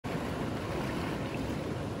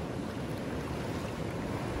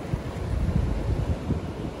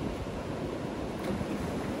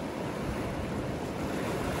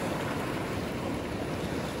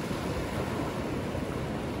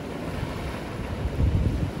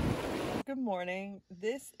good morning.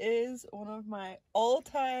 This is one of my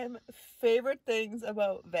all-time favorite things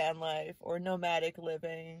about van life or nomadic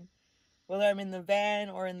living, whether I'm in the van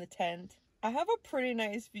or in the tent. I have a pretty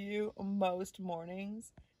nice view most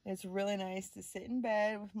mornings. It's really nice to sit in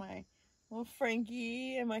bed with my little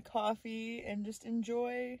Frankie and my coffee and just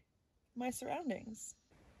enjoy my surroundings.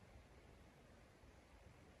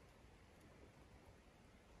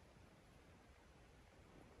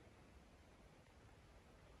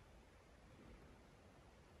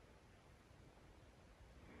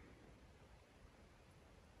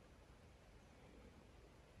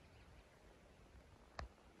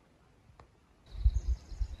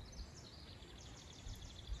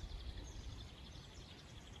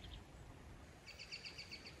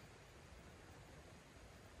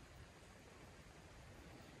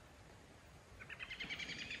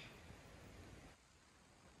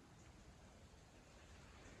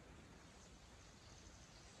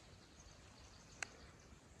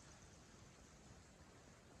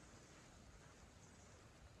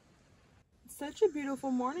 Such a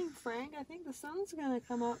beautiful morning, Frank. I think the sun's gonna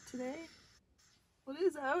come out today. Well, it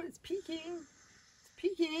is out. It's peeking. It's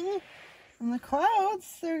peeking. And the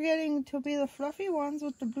clouds, they're getting to be the fluffy ones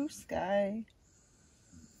with the blue sky.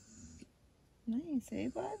 Nice, eh,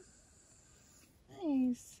 bud?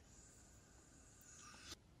 Nice.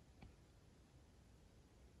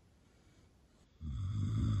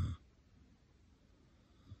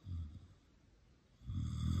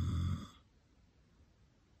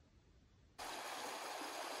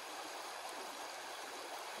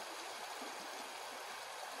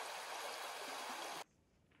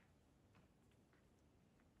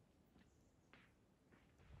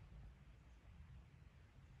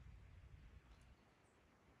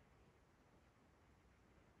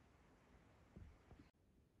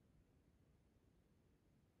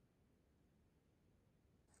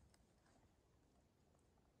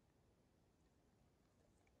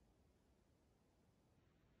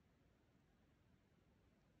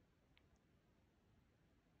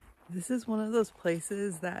 This is one of those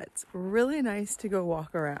places that's really nice to go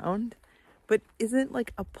walk around, but isn't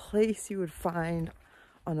like a place you would find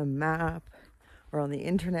on a map or on the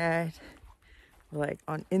internet or like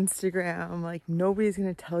on Instagram. Like nobody's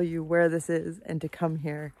gonna tell you where this is and to come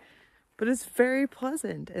here, but it's very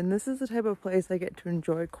pleasant. And this is the type of place I get to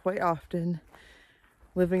enjoy quite often,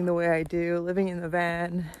 living the way I do, living in the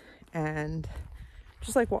van and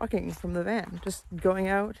just like walking from the van, just going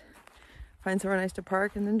out, find somewhere nice to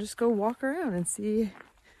park, and then just go walk around and see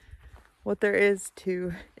what there is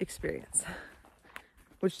to experience.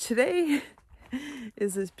 Which today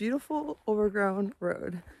is this beautiful overgrown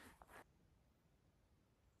road.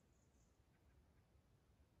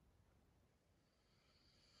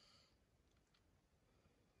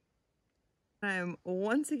 I'm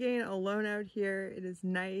once again alone out here. It is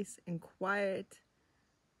nice and quiet,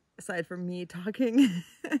 aside from me talking,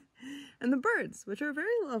 and the birds, which are very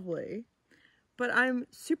lovely. But I'm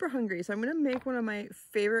super hungry, so I'm gonna make one of my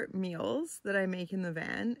favorite meals that I make in the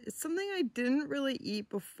van. It's something I didn't really eat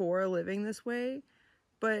before living this way,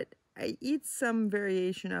 but I eat some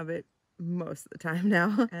variation of it most of the time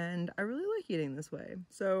now, and I really like eating this way.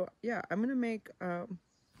 So yeah, I'm gonna make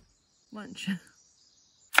lunch.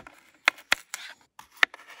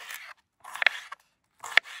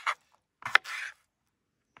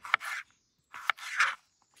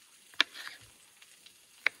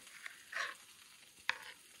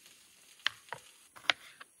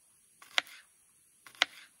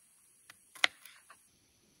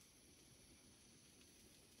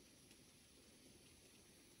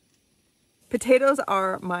 Potatoes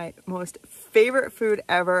are my most favorite food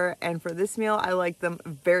ever, and for this meal I like them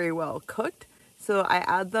very well cooked. So I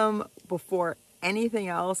add them before anything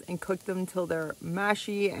else and cook them till they're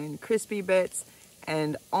mashy and crispy bits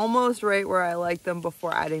and almost right where I like them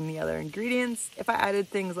before adding the other ingredients. If I added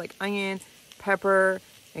things like onion, pepper,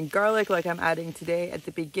 and garlic like I'm adding today at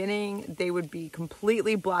the beginning, they would be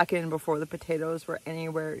completely blackened before the potatoes were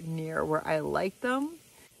anywhere near where I like them.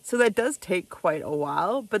 So that does take quite a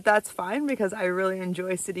while, but that's fine because I really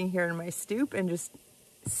enjoy sitting here in my stoop and just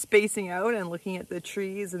spacing out and looking at the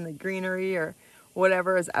trees and the greenery or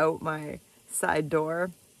whatever is out my side door.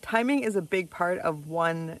 Timing is a big part of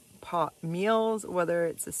one pot meals, whether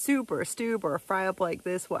it's a soup or a stew or a fry up like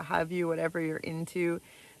this, what have you, whatever you're into.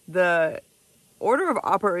 The order of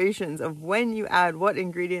operations of when you add what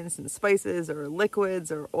ingredients and spices or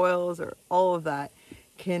liquids or oils or all of that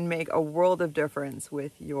can make a world of difference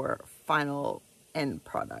with your final end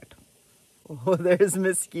product. Oh, there's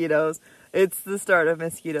mosquitoes. It's the start of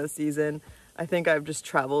mosquito season. I think I've just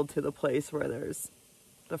traveled to the place where there's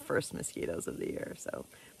the first mosquitoes of the year. So,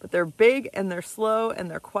 but they're big and they're slow and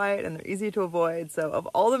they're quiet and they're easy to avoid. So of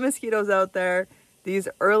all the mosquitoes out there, these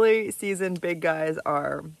early season big guys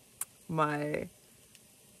are my,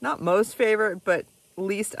 not most favorite, but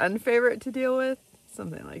least unfavorite to deal with.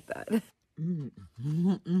 Something like that.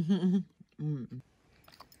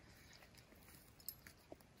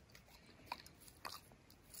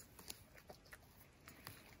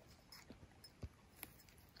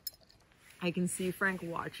 I can see Frank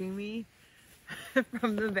watching me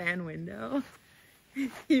from the van window.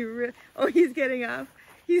 Oh, he's getting up.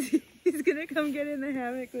 He's gonna come get in the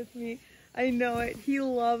hammock with me. I know it. He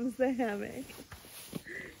loves the hammock.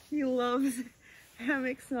 He loves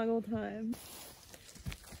hammock snuggle time.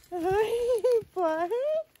 Hi, bud.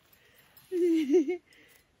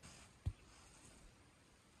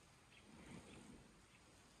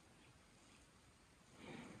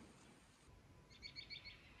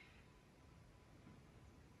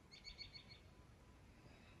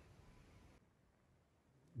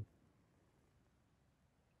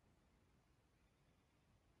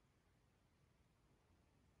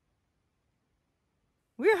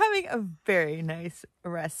 We're having a very nice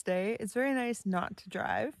rest day. It's very nice not to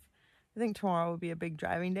drive. I think tomorrow will be a big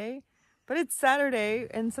driving day, but it's Saturday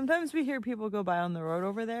and sometimes we hear people go by on the road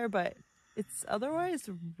over there, but it's otherwise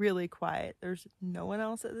really quiet. There's no one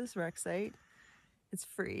else at this rec site. It's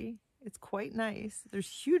free. It's quite nice. There's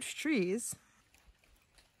huge trees.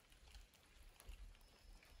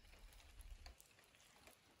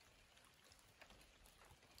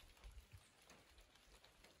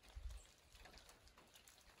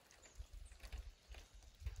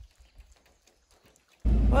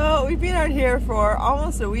 Well, we've been out here for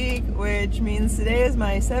almost a week, which means today is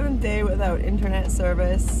my 7th day without internet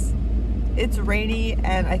service. It's rainy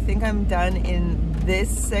and I think I'm done in this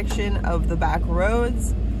section of the back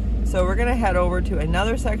roads. So we're gonna head over to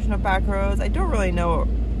another section of back roads. I don't really know what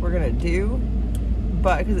we're gonna do,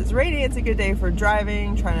 but because it's rainy, it's a good day for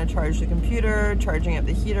driving, trying to charge the computer, charging up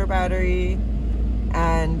the heater battery,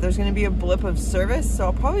 and there's gonna be a blip of service. So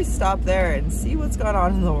I'll probably stop there and see what's going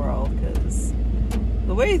on in the world, because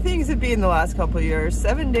the way things have been the last couple of years,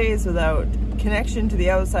 7 days without connection to the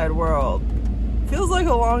outside world feels like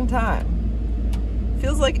a long time.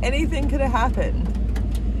 Feels like anything could have happened.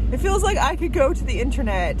 It feels like I could go to the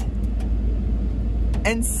internet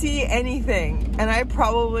and see anything and I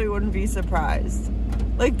probably wouldn't be surprised.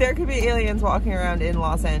 Like there could be aliens walking around in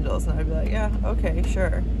Los Angeles and I'd be like, yeah, okay,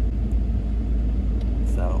 sure.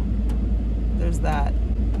 So there's that.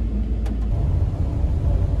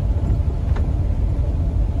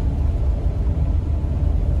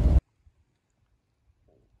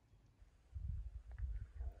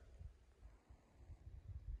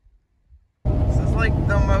 Like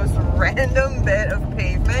the most random bit of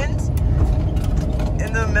pavement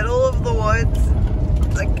in the middle of the woods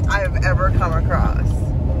like I've ever come across.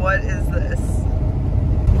 What is this?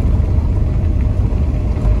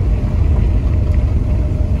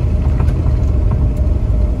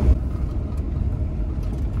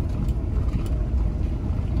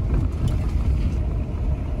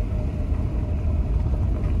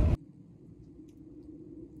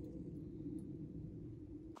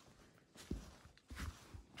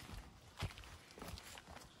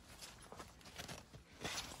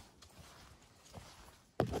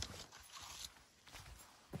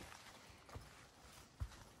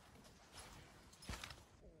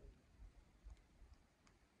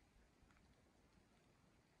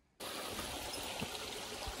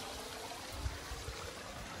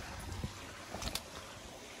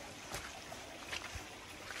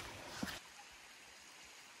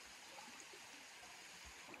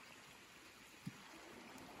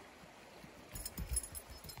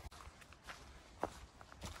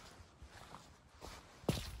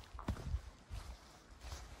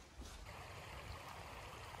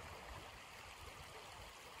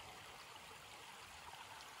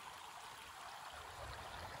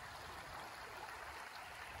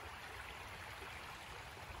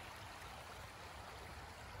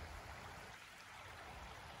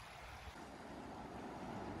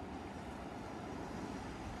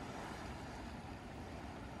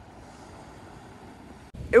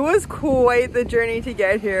 It was quite the journey to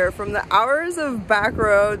get here, from the hours of back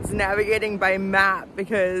roads navigating by map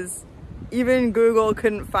because even Google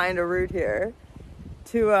couldn't find a route here,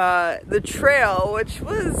 to the trail, which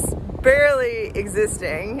was barely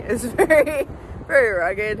existing. It's very, very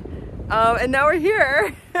rugged. And now we're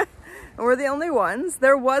here. And we're the only ones.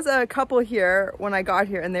 There was a couple here when I got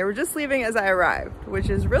here and they were just leaving as I arrived, which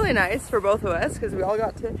is really nice for both of us because we all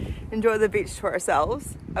got to enjoy the beach to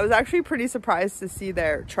ourselves. I was actually pretty surprised to see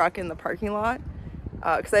their truck in the parking lot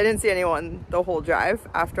because I didn't see anyone the whole drive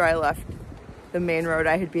after I left the main road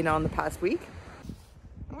I had been on the past week.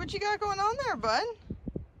 What you got going on there, bud?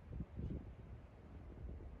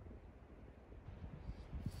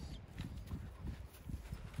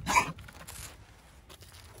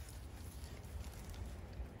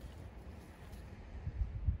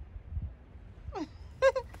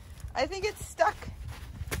 I think it's stuck.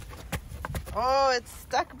 Oh, it's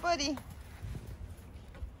stuck, buddy.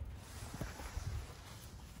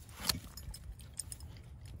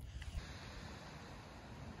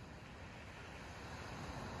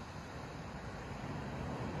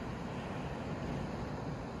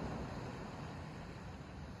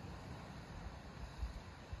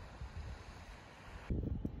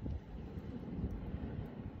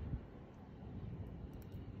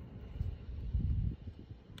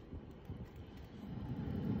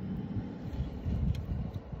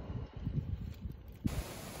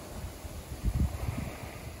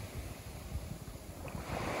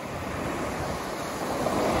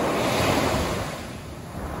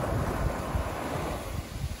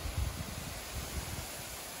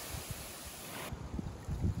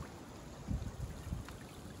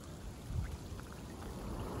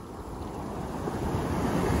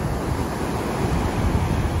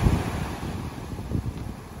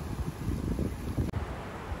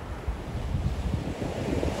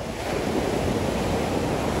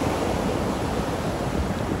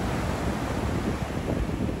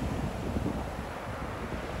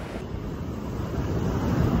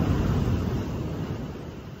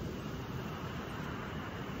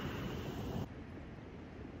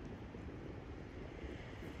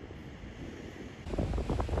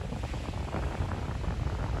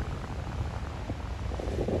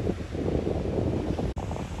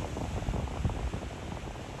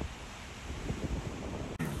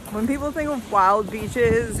 When people think of wild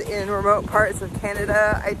beaches in remote parts of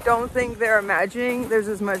Canada, I don't think they're imagining there's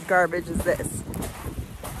as much garbage as this.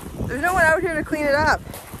 There's no one out here to clean it up.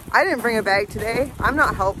 I didn't bring a bag today. I'm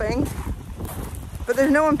not helping. But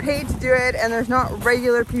there's no one paid to do it, and there's not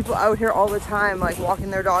regular people out here all the time, like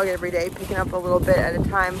walking their dog every day, picking up a little bit at a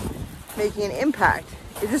time, making an impact.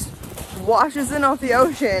 It just washes in off the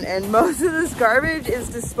ocean, and most of this garbage is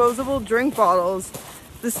disposable drink bottles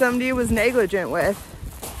that somebody was negligent with.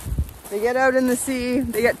 They get out in the sea,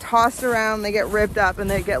 they get tossed around, they get ripped up,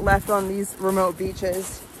 and they get left on these remote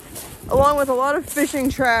beaches. Along with a lot of fishing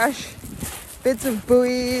trash, bits of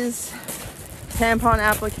buoys, tampon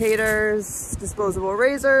applicators, disposable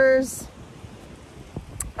razors,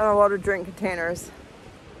 and a lot of drink containers.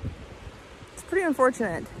 It's pretty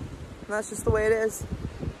unfortunate, and that's just the way it is.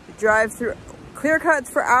 You drive through clear cuts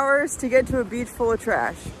for hours to get to a beach full of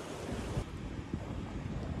trash.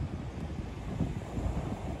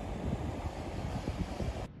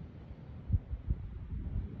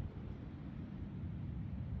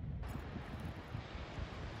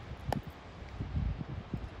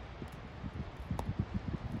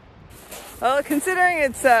 Well, considering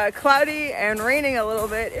it's cloudy and raining a little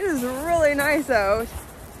bit, it is really nice out.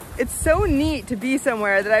 It's so neat to be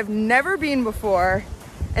somewhere that I've never been before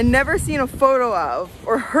and never seen a photo of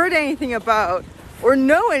or heard anything about or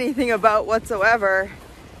know anything about whatsoever.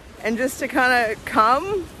 And just to kind of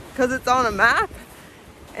come, because it's on a map,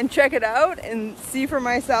 and check it out and see for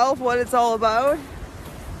myself what it's all about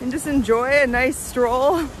and just enjoy a nice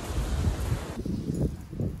stroll.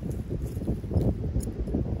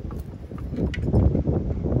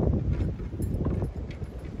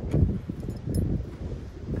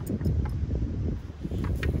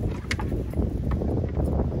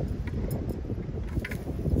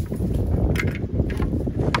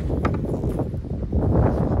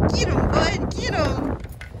 Get him, bud, get him!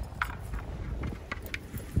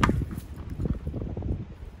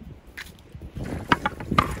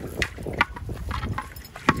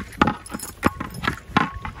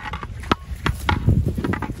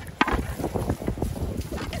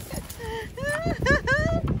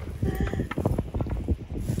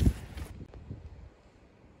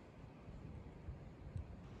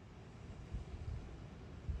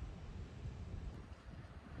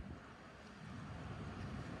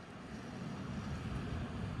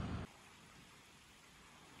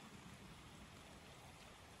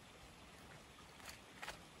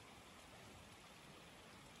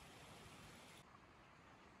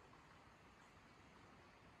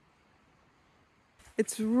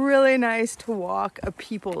 It's really nice to walk a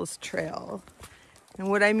people's trail. And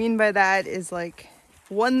what I mean by that is like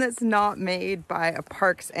one that's not made by a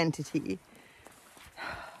parks entity.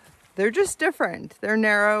 They're just different. They're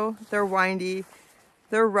narrow, they're windy,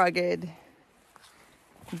 they're rugged.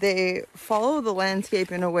 They follow the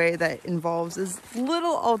landscape in a way that involves as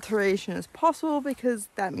little alteration as possible because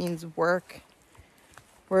that means work.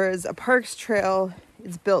 Whereas a parks trail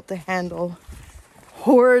is built to handle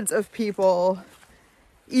hordes of people,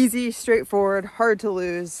 easy, straightforward, hard to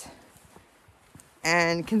lose,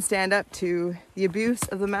 and can stand up to the abuse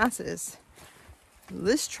of the masses.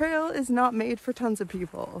 This trail is not made for tons of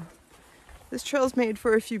people. This trail is made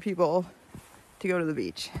for a few people to go to the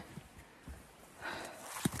beach.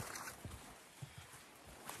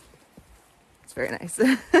 It's very nice.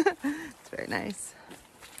 It's very nice.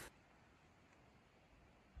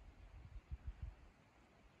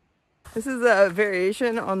 This is a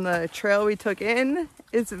variation on the trail we took in.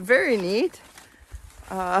 It's very neat.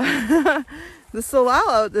 The salal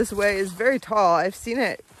out this way is very tall. I've seen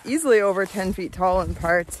it easily over 10 feet tall in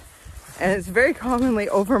parts, and it's very commonly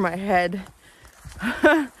over my head.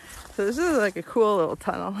 So this is like a cool little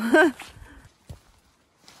tunnel.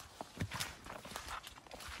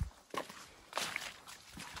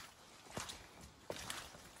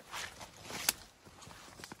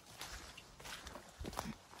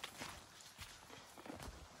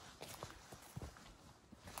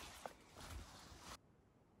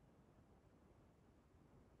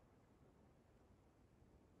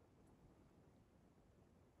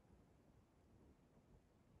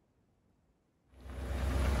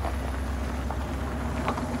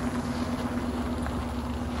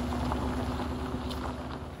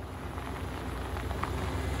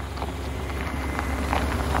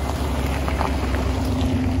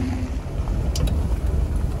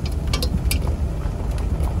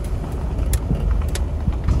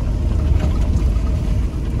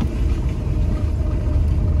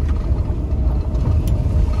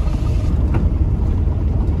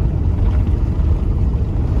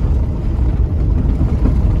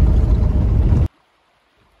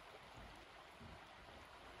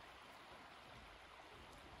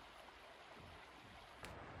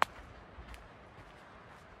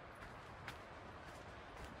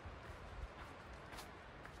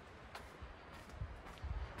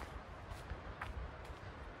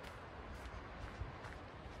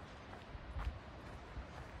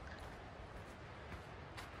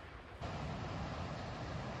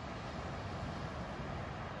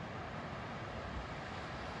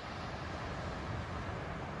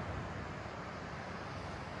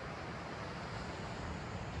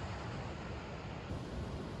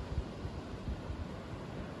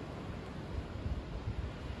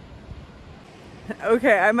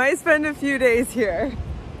 Okay, I might spend a few days here.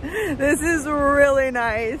 This is really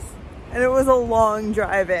nice, and it was a long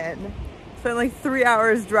drive in. Spent like 3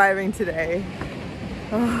 hours driving today.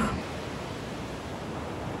 Oh.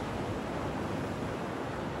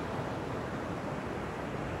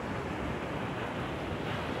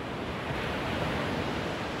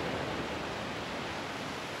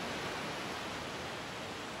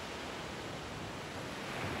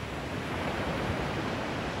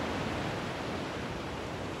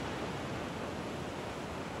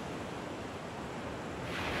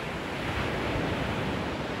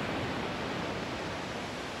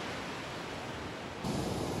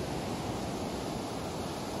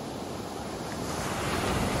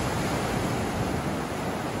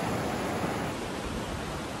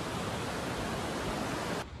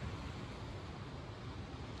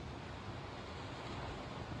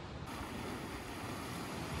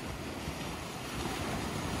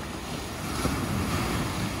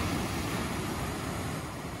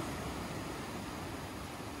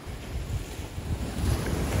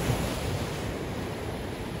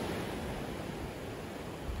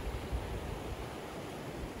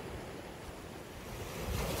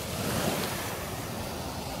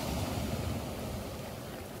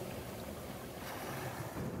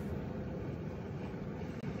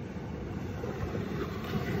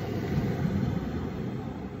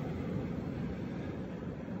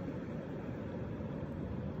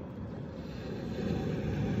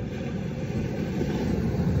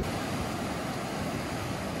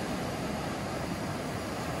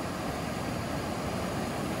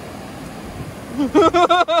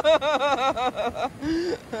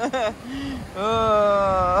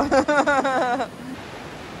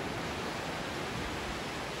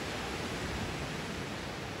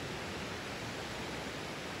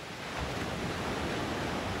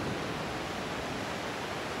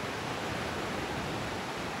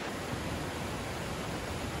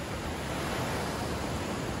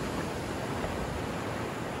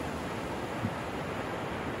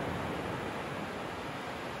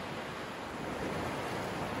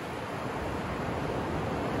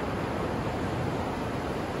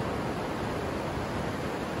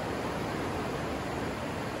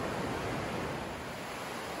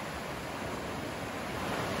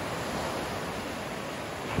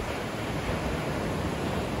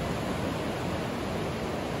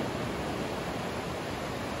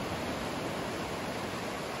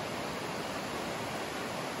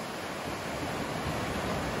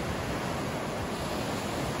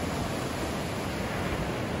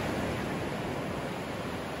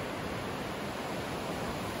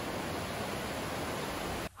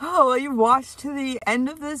 Oh, well, you've watched to the end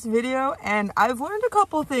of this video, and I've learned a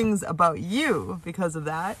couple things about you because of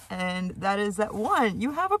that. And that is that, one,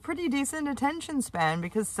 you have a pretty decent attention span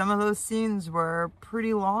because some of those scenes were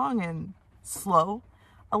pretty long and slow,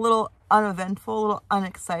 a little uneventful, a little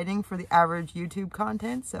unexciting for the average YouTube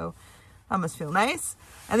content. So that must feel nice.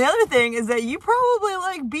 And the other thing is that you probably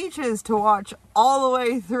like beaches to watch all the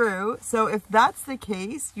way through. So if that's the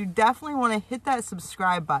case, you definitely want to hit that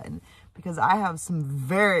subscribe button, because I have some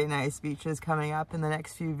very nice beaches coming up in the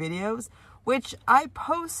next few videos, which I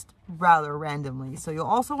post rather randomly. So you'll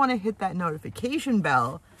also want to hit that notification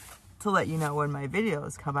bell to let you know when my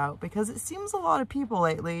videos come out, because it seems a lot of people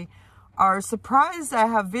lately are surprised I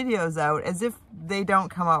have videos out as if they don't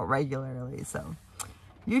come out regularly. So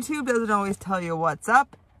YouTube doesn't always tell you what's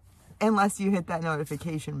up unless you hit that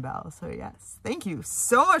notification bell. So yes, thank you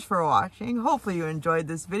so much for watching. Hopefully you enjoyed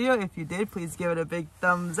this video. If you did, please give it a big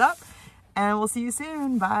thumbs up, and we'll see you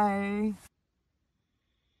soon. Bye.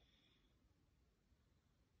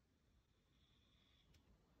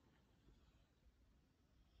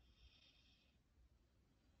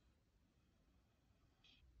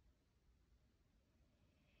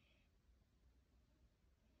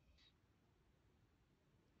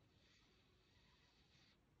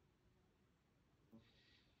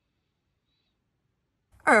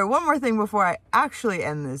 Alright, one more thing before I actually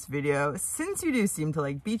end this video. Since you do seem to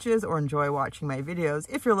like beaches or enjoy watching my videos,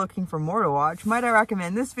 if you're looking for more to watch, might I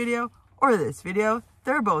recommend this video or this video?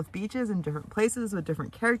 They're both beaches in different places with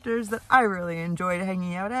different characters that I really enjoyed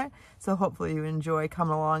hanging out at. So hopefully you enjoy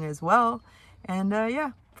coming along as well. And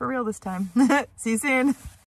yeah, for real this time. See you soon.